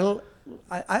figures? Well,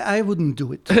 I wouldn't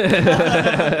do it.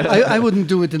 I wouldn't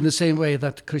do it in the same way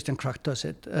that Christian Krach does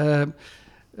it.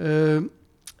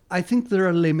 I think there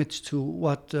are limits to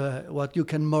what you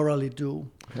can morally do.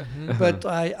 But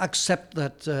I accept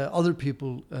that other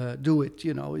people do it.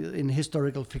 You know, in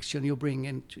historical fiction, you bring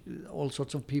in all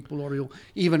sorts of people, or you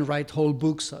even write whole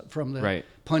books from the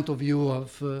point of view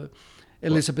of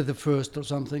Elizabeth I or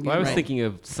something. Well, I was thinking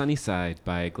of Sunnyside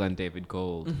by Glenn David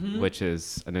Gould, which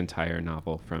is an entire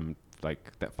novel from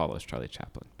that follows Charlie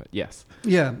Chaplin. But yes.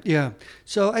 Yeah.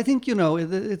 So I think,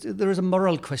 there is a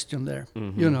moral question there.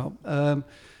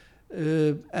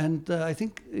 And I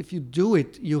think if you do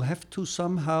it, you have to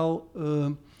somehow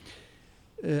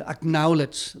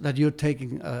acknowledge that you're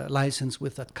taking a license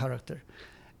with that character.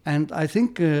 And I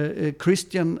think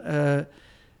Christian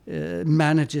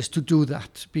manages to do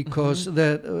that, because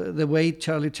the way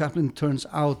Charlie Chaplin turns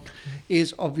out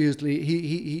is obviously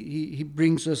he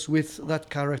brings us with that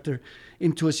character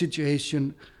into a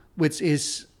situation which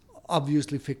is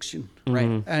obviously fiction.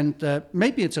 Right. And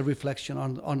maybe it's a reflection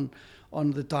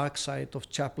on the dark side of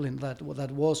Chaplin that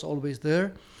was always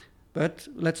there, but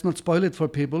let's not spoil it for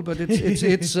people. But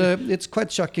it's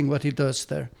quite shocking what he does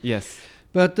there. Yes.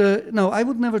 But no, I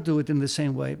would never do it in the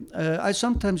same way. I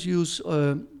sometimes use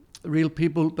real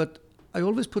people, but I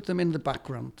always put them in the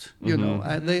background. You know,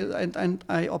 and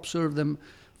I observe them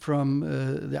from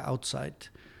the outside,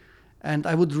 and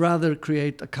I would rather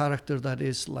create a character that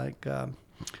is like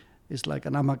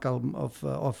an amalgam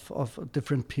of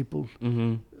different people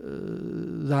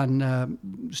than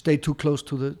stay too close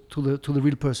to the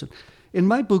real person. In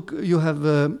my book, you have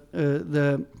the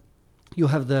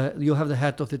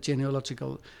head of the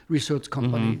genealogical research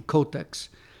company, Codex,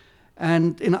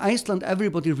 and in Iceland,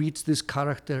 everybody reads this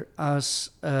character as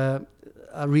a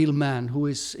real man who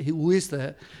is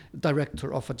the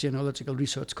director of a genealogical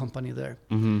research company there.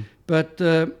 But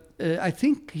I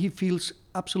think he feels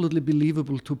absolutely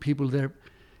believable to people there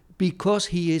because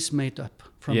he is made up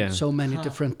from so many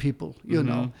different people, you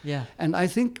know. Yeah. And I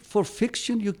think for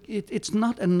fiction, it's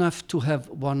not enough to have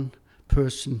one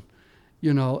person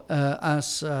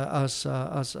as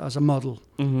a model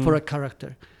for a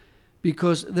character,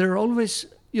 because there are always,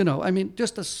 I mean,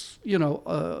 just as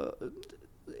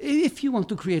if you want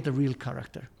to create a real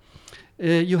character,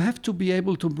 you have to be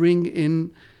able to bring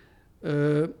in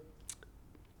the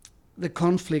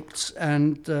conflicts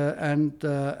and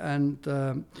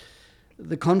the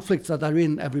conflicts that are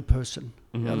in every person,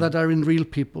 that are in real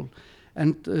people.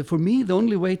 And for me, the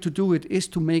only way to do it is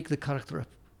to make the character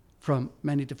from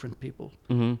many different people,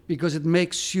 because it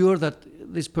makes sure that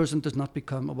this person does not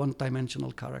become a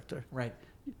one-dimensional character. Right.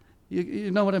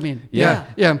 You know what I mean? Yeah.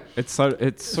 Yeah. It's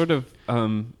sort of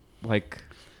like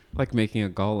making a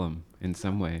golem in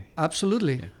some way.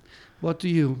 Absolutely. Yeah. What do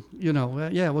you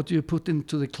what do you put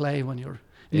into the clay when you're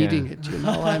kneading it?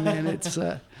 I mean, it's.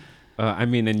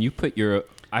 And you put your.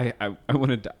 I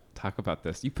wanted to talk about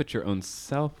this. You put your own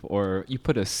self, or you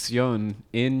put a Sion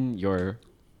in your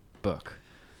book,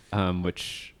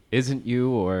 which isn't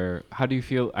you, or how do you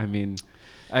feel? I mean,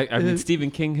 I mean, Stephen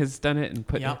King has done it and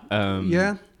put.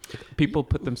 Yeah. People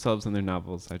put themselves in their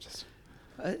novels.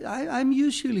 I'm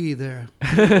usually there.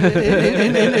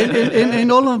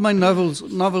 in all of my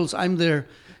novels, I'm there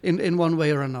in one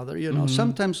way or another.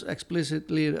 Sometimes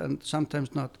explicitly and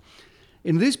sometimes not.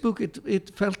 In this book,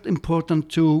 it felt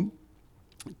important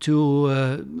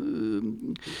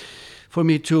for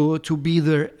me to be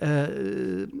there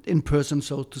in person,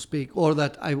 so to speak, or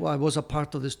that I was a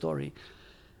part of the story.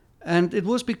 And it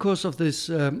was because of this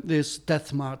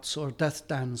death march or death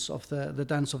dance of the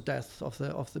dance of death of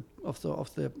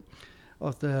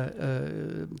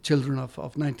the children of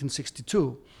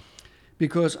 1962,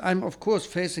 because I'm of course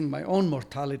facing my own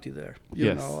mortality there.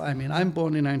 You know, I mean, I'm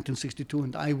born in 1962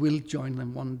 and I will join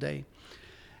them one day,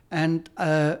 and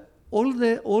all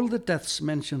the deaths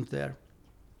mentioned there,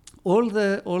 all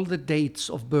the dates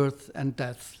of birth and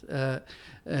death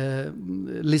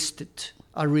listed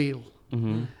are real.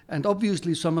 And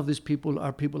obviously some of these people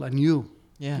are people I knew,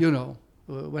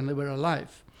 when they were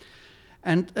alive.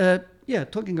 And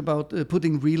talking about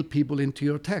putting real people into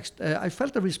your text, I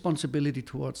felt a responsibility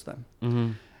towards them.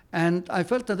 And I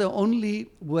felt that the only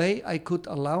way I could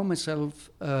allow myself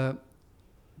to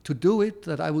do it,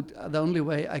 the only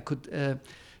way I could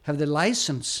have the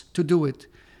license to do it,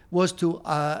 was to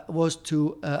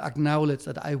acknowledge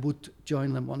that I would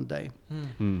join them one day.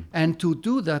 And to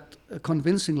do that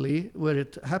convincingly, where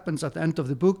it happens at the end of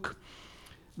the book,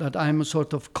 that I'm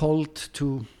sort of called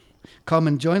to come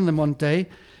and join them one day,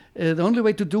 the only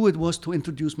way to do it was to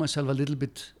introduce myself a little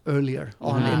bit earlier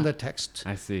on in the text.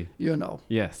 I see.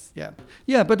 Yes.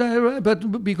 Yeah,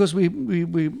 but because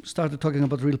we started talking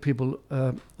about real people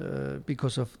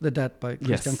because of The Dead by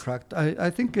Christian Kracht, I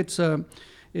think it's a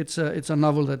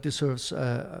novel that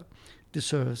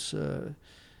deserves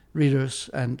readers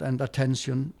and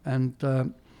attention, and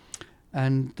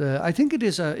I think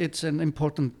it's an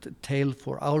important tale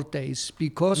for our days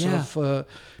because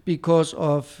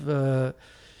of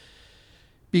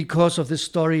the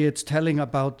story it's telling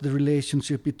about the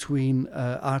relationship between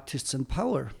artists and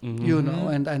power,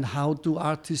 and how do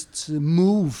artists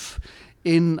move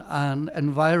in an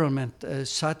environment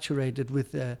saturated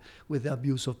with the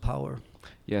abuse of power.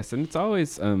 Yes, and it's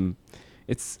always the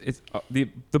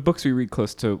books we read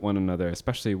close to one another,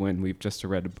 especially when we've just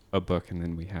read a book and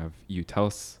then we have you tell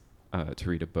us to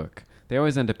read a book. They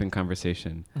always end up in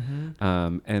conversation.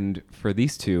 And for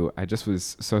these two, I just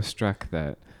was so struck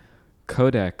that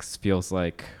Codex feels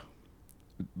like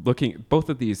both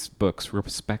of these books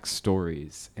respect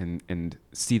stories and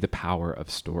see the power of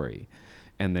story.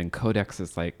 And then Codex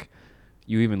is like,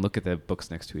 you even look at the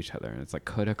books next to each other and it's like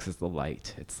Codex is the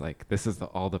light. It's like this is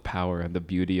all the power and the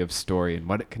beauty of story and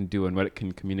what it can do and what it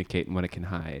can communicate and what it can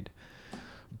hide.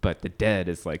 But The Dead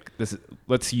is like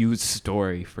let's use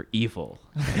story for evil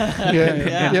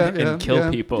and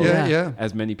kill people,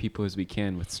 as many people as we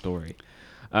can with story.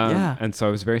 And so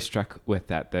I was very struck with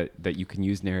that you can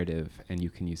use narrative and you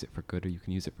can use it for good or you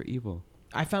can use it for evil.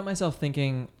 I found myself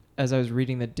thinking as I was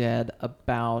reading The Dead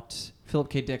about Philip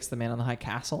K. Dick's The Man in the High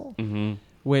Castle,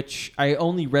 which I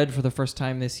only read for the first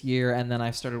time this year, and then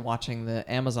I started watching the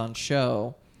Amazon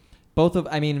show.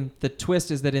 The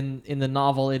twist is that in the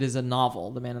novel, it is a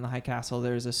novel, The Man in the High Castle.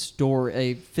 There's a story,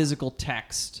 a physical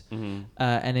text,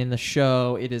 and in the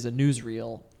show, it is a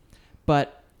newsreel.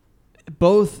 But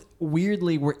both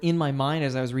weirdly were in my mind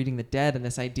as I was reading The Dead, and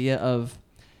this idea of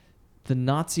the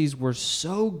Nazis were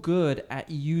so good at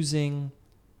using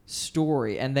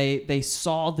story, and they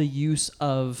saw the use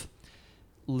of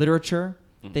literature,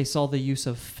 they saw the use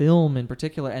of film in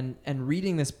particular, and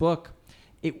reading this book,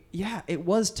 it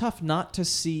was tough not to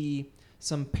see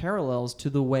some parallels to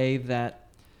the way that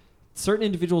certain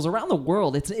individuals around the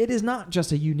world, it is not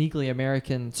just a uniquely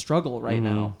American struggle right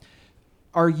now,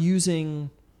 are using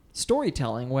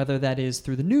storytelling, whether that is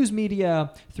through the news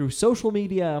media, through social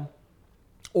media,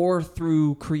 or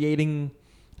through creating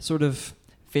sort of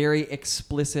very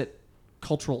explicit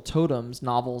cultural totems,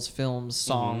 novels, films,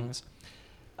 songs.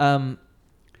 And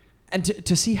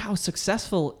to see how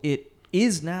successful it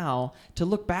is now, to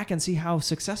look back and see how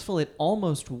successful it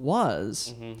almost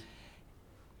was,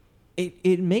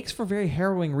 it makes for very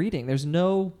harrowing reading. There's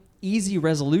no easy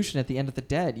resolution at the end of the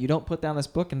dead. You don't put down this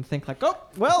book and think like, oh,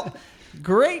 well,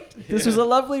 great. This was a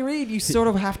lovely read. You sort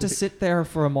of have to sit there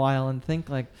for a while and think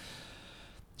like,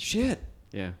 shit.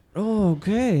 Yeah. Oh,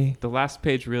 okay. The last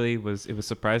page really was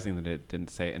surprising that it didn't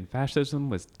say, and fascism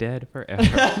was dead forever.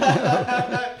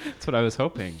 That's what I was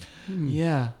hoping.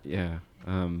 Yeah. Yeah.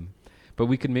 But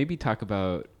we could maybe talk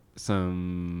about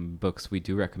some books we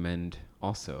do recommend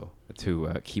also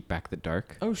to keep back the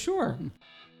dark. Oh, sure.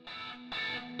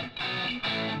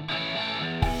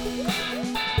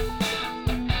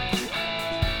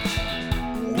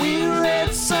 We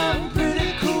read some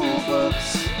pretty cool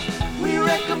books. We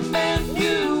recommend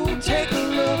you take a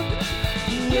look.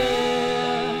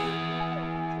 Yeah.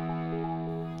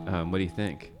 What do you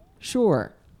think?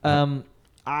 Sure.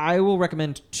 I will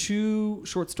recommend 2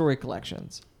 short story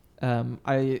collections.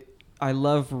 I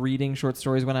love reading short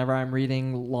stories whenever I'm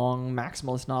reading long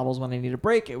maximalist novels when I need a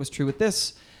break. It was true with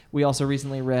this. We also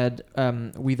recently read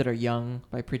We That Are Young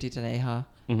by Priti Taneja.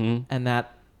 And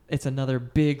that it's another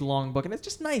big, long book. And it's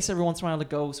just nice every once in a while to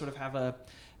go sort of have a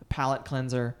palate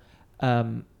cleanser.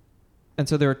 And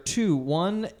so there are 2.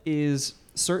 One is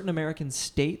Certain American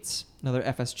States, another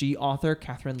FSG author,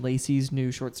 Catherine Lacey's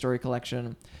new short story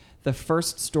collection. The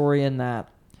first story in that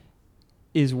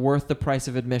is worth the price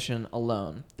of admission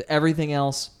alone. Everything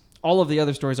else, all of the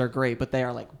other stories are great, but they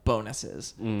are like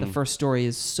bonuses. The first story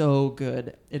is so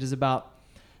good. It is about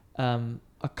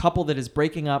a couple that is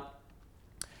breaking up,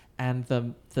 and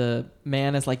the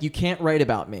man is like, you can't write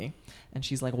about me. And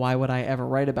she's like, why would I ever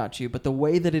write about you? But the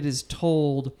way that it is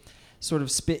told sort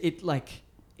of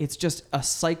it's just a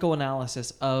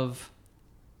psychoanalysis of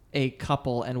a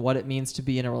couple and what it means to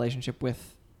be in a relationship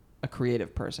with a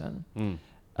creative person.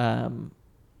 And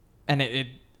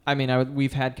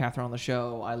we've had Catherine on the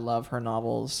show. I love her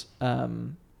novels.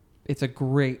 It's a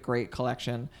great, great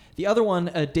collection. The other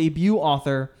one, a debut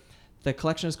author, the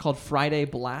collection is called Friday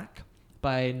Black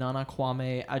by Nana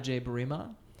Kwame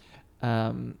Adjei-Barima.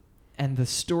 And the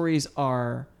stories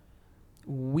are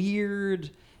weird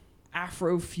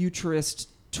Afrofuturist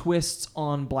twists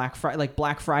on Black Friday, like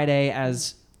Black Friday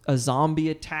as a zombie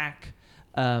attack.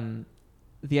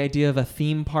 The idea of a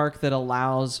theme park that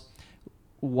allows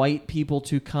white people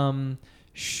to come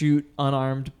shoot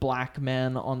unarmed black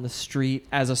men on the street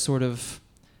as a sort of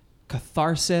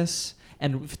catharsis,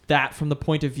 and that from the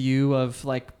point of view of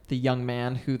like the young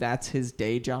man who that's his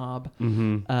day job.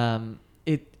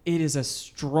 It is a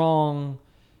strong,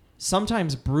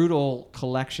 sometimes brutal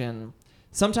collection,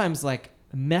 sometimes like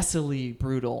messily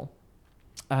brutal,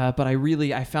 but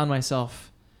I found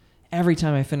myself every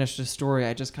time I finished a story,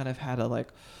 I just kind of had a like,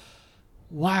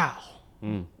 wow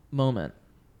moment.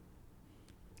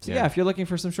 So yeah, if you're looking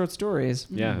for some short stories,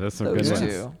 that's some those good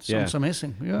two. ones. Sounds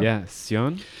amazing. Yeah,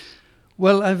 Sion?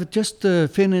 Well, I've just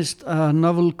finished a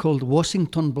novel called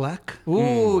Washington Black.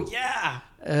 Ooh, yeah.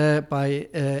 By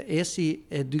Esi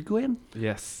Eduguen.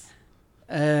 Yes.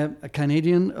 A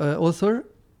Canadian author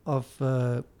of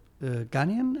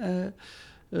Ghanaian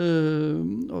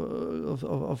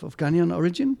of Ghanaian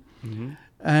origin.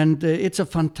 And it's a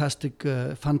fantastic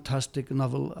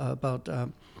novel about a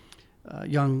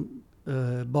young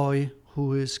boy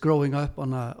who is growing up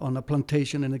on a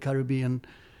plantation in the Caribbean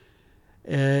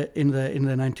in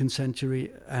the 19th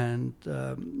century, and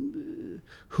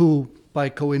who by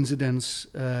coincidence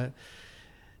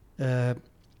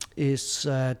is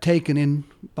taken in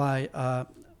by an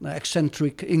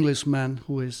eccentric Englishman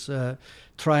who is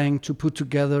trying to put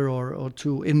together or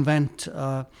to invent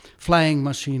a flying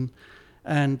machine.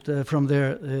 And from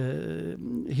there,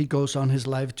 he goes on his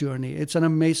life journey. It's an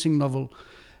amazing novel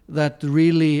that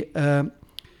really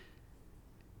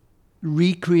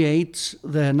recreates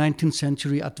the 19th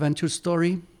century adventure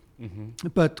story,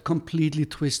 but completely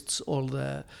twists all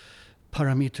the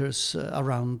parameters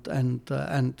around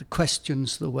and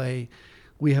questions the way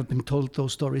we have been told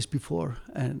those stories before.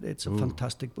 And it's a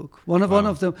fantastic book. One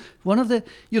of the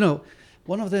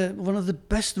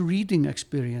best reading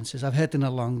experiences I've had in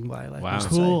a long while. I must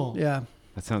Cool. say. Yeah.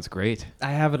 That sounds great.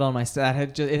 I have it on my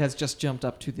stack. It has just jumped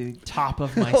up to the top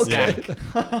of my stack.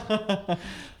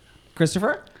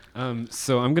 Christopher?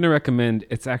 So I'm going to recommend,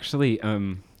 it's actually,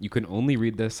 you can only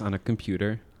read this on a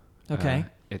computer. Okay.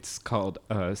 It's called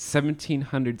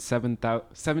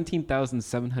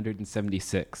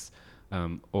 17,776,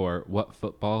 or What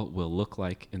Football Will Look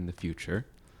Like in the Future.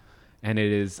 And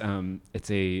it is, it's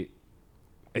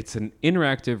an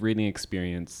interactive reading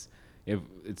experience.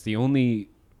 It's the only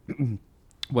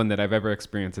one that I've ever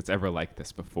experienced that's ever like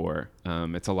this before.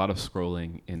 It's a lot of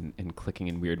scrolling and clicking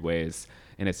in weird ways.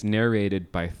 And it's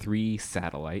narrated by 3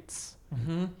 satellites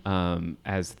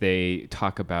as they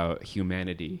talk about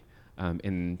humanity.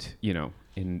 And,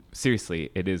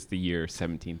 seriously, it is the year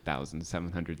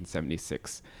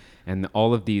 17,776. And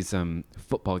all of these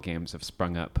football games have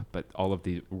sprung up, but all of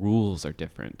the rules are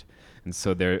different. And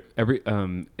so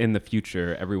in the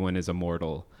future, everyone is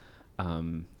immortal.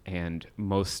 And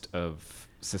most of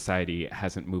society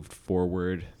hasn't moved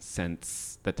forward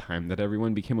since the time that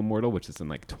everyone became immortal, which is in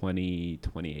like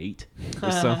 2028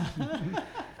 or so.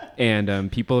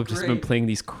 And people have just been playing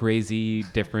these crazy,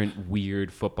 different,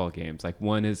 weird football games. Like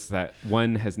one has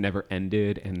never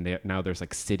ended, and now there's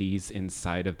like cities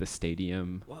inside of the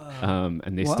stadium,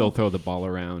 and they still throw the ball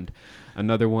around.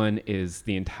 Another one is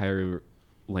the entire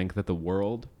length of the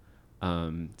world,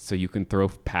 so you can throw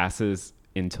passes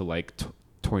into like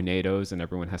tornadoes, and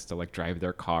everyone has to like drive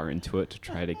their car into it to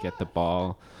try to get the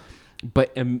ball.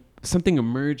 But something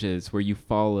emerges where you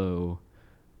follow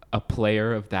a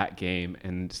player of that game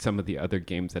and some of the other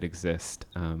games that exist,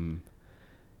 and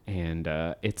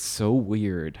it's so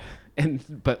weird,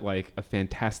 but like a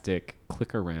fantastic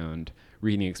click around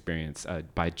reading experience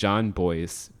by John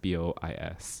Boyce, Bois.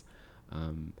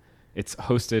 It's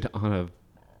hosted on a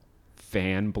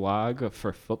fan blog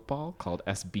for football called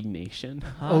SB Nation.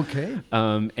 Okay.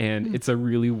 And it's a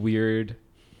really weird,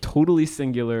 totally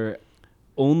singular,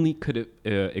 only could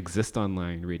exist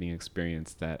online reading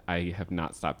experience that I have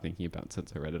not stopped thinking about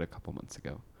since I read it a couple months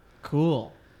ago.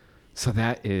 Cool. So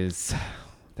that is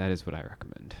what I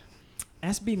recommend.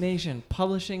 SB Nation,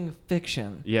 publishing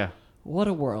fiction. Yeah. What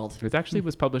a world. It actually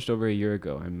was published over a year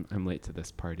ago. I'm late to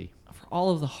this party. For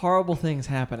all of the horrible things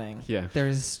happening, Yeah. there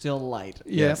is still light.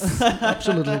 Yes,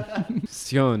 absolutely.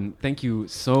 Sion, thank you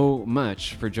so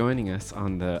much for joining us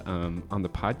on the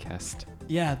podcast.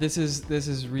 Yeah, this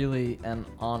is really an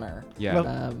honor. Yeah.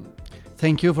 Well,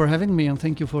 thank you for having me, and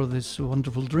thank you for this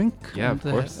wonderful drink. Yeah, and,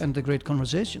 of course. And the great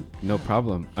conversation. No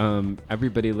problem.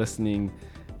 Everybody listening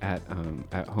at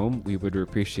home, we would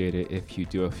appreciate it if you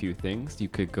do a few things. You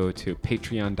could go to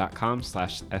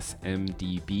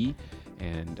patreon.com/smdb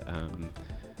and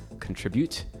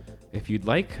contribute if you'd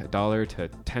like. $1 to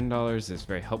 $10 is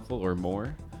very helpful, or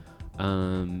more. You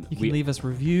can leave us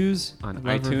reviews on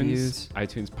love iTunes. reviews.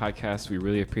 iTunes podcast. We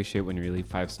really appreciate when you leave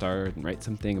 5-star and write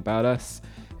something about us.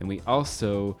 And we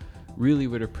also really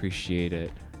would appreciate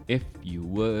it if you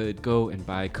would go and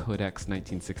buy Codex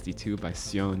 1962 by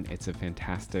Sion. It's a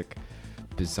fantastic,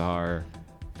 bizarre,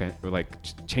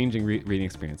 changing reading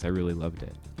experience. I really loved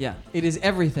it. Yeah, it is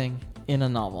everything in a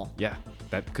novel. Yeah,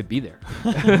 that could be there.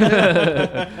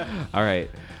 All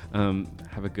right.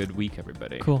 Have a good week,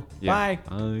 everybody. Cool. Yeah.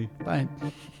 Bye. Bye.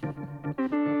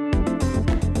 Bye.